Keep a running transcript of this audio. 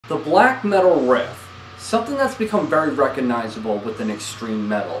The black metal riff, something that's become very recognizable within extreme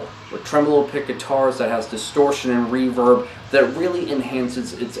metal, with tremolo pick guitars that has distortion and reverb that really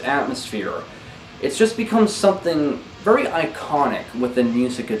enhances its atmosphere. It's just become something very iconic within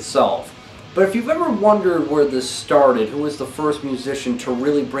music itself. But if you've ever wondered where this started, who was the first musician to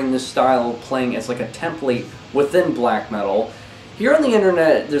really bring this style of playing as like a template within black metal, here on the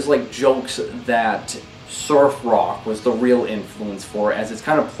internet there's like jokes that surf rock was the real influence for it, as it's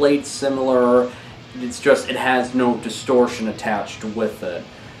kind of played similar, it's just it has no distortion attached with it.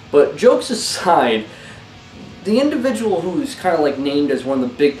 But jokes aside, the individual who's kind of like named as one of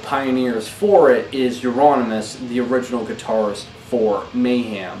the big pioneers for it is Euronymous, the original guitarist for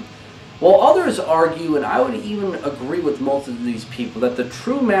Mayhem. While others argue, and I would even agree with most of these people, that the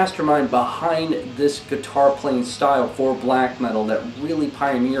true mastermind behind this guitar playing style for black metal that really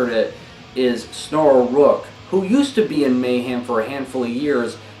pioneered it is Snorre Rook, who used to be in Mayhem for a handful of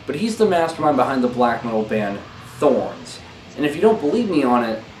years, but he's the mastermind behind the black metal band Thorns. And if you don't believe me on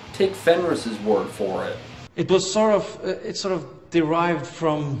it, take Fenris's word for it. It was sort of derived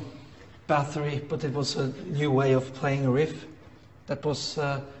from Bathory, but it was a new way of playing a riff that was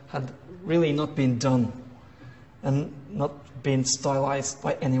had really not been done and not been stylized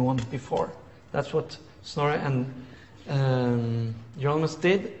by anyone before. That's what Snorre and Euronymous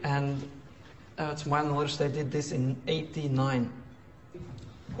did, and to my knowledge they did this in '89.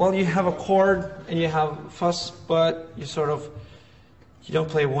 Well, you have a chord and you have fuzz, but you don't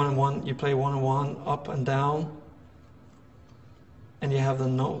play one and one, you play one and one, up and down, and you have the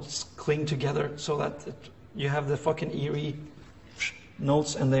notes cling together so that you have the fucking eerie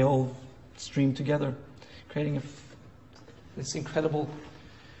notes and they all stream together, creating this incredible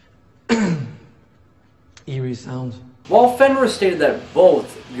eerie sound. While Fenris stated that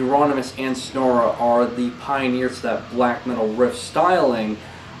both Euronymous and Snorre are the pioneers to that black metal riff styling,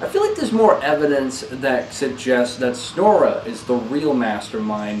 I feel like there's more evidence that suggests that Snorre is the real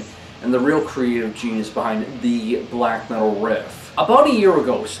mastermind and the real creative genius behind the black metal riff. About a year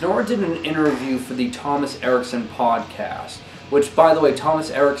ago, Snorre did an interview for the Thomas Eriksen podcast, which, by the way, Thomas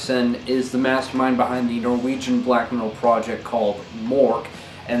Eriksen is the mastermind behind the Norwegian black metal project called Mork,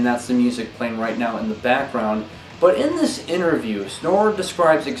 and that's the music playing right now in the background. But in this interview, Snorre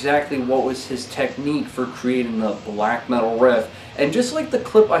describes exactly what was his technique for creating the black metal riff, and just like the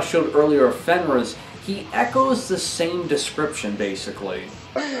clip I showed earlier of Fenris, he echoes the same description basically.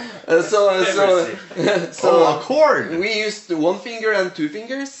 So a chord. We used one finger and two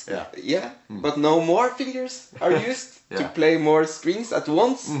fingers. Yeah. But no more fingers are used to play more strings at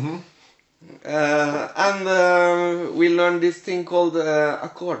once. And we learned this thing called a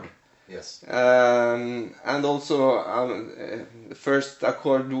chord. Yes. And also the first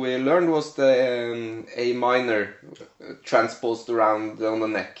accord we learned was the A minor transposed around on the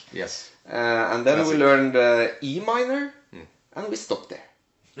neck. Yes. And then we learned E minor, and we stopped there.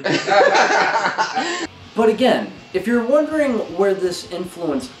 But again, if you're wondering where this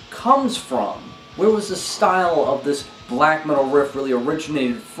influence comes from, where was the style of this black metal riff really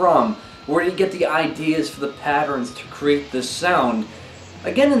originated from, where did he get the ideas for the patterns to create this sound,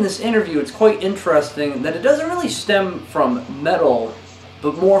 again in this interview it's quite interesting that it doesn't really stem from metal,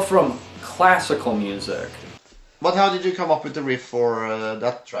 but more from classical music. But how did you come up with the riff for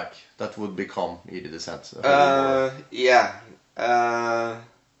that track that would become Eat the Descent?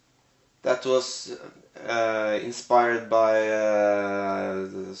 That was inspired by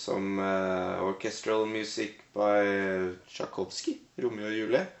some orchestral music by Tchaikovsky, Romeo and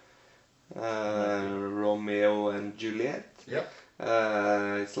Juliet. Romeo and Juliet. Yeah.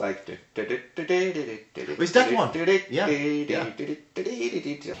 It's like... Is that one? Yeah.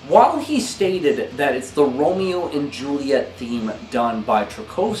 While he stated that it's the Romeo and Juliet theme done by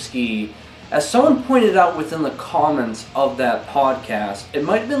Tchaikovsky, as someone pointed out within the comments of that podcast, it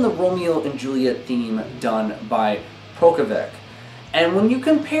might have been the Romeo and Juliet theme done by Prokofiev. And when you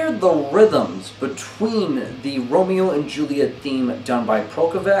compare the rhythms between the Romeo and Juliet theme done by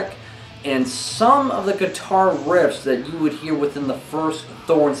Prokofiev and some of the guitar riffs that you would hear within the first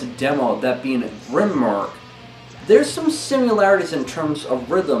Thorns demo, that being Grymyrk, there's some similarities in terms of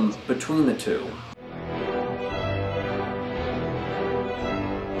rhythm between the two.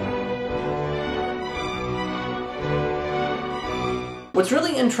 What's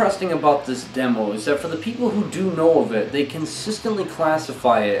really interesting about this demo is that for the people who do know of it, they consistently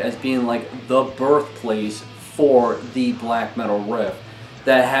classify it as being like the birthplace for the black metal riff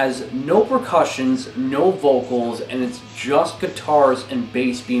that has no percussions, no vocals, and it's just guitars and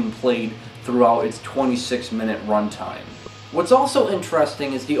bass being played throughout its 26-minute runtime. What's also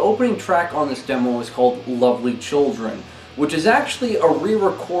interesting is the opening track on this demo is called Lovely Children, which is actually a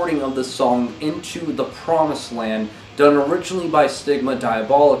re-recording of the song Into the Promised Land, done originally by Stigma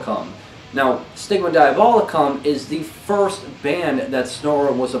Diabolicum. Now, Stigma Diabolicum is the first band that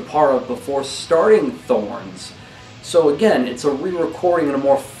Snorri was a part of before starting Thorns. So again, it's a re-recording and a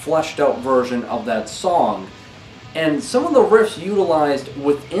more fleshed out version of that song. And some of the riffs utilized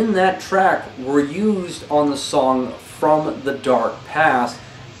within that track were used on the song From the Dark Past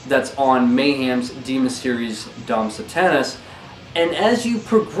that's on Mayhem's Demon Series Dom Satanas. And as you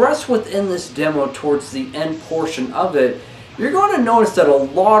progress within this demo towards the end portion of it, you're going to notice that a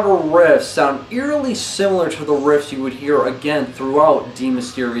lot of riffs sound eerily similar to the riffs you would hear again throughout Demon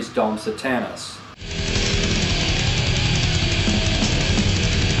Series Dom Satanas.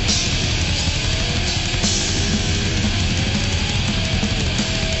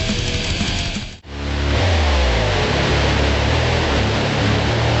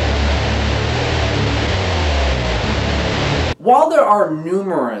 While there are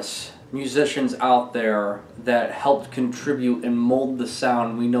numerous musicians out there that helped contribute and mold the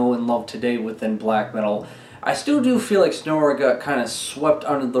sound we know and love today within black metal, I still do feel like Snorri got kind of swept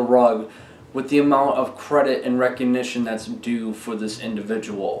under the rug with the amount of credit and recognition that's due for this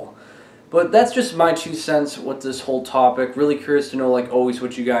individual. But that's just my 2 cents with this whole topic. Really curious to know, like always,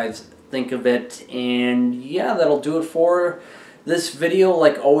 what you guys think of it. And yeah, that'll do it for this video.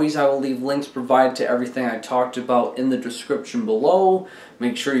 Like always, I will leave links provided to everything I talked about in the description below.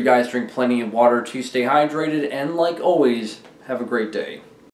 Make sure you guys drink plenty of water to stay hydrated, and like always, have a great day.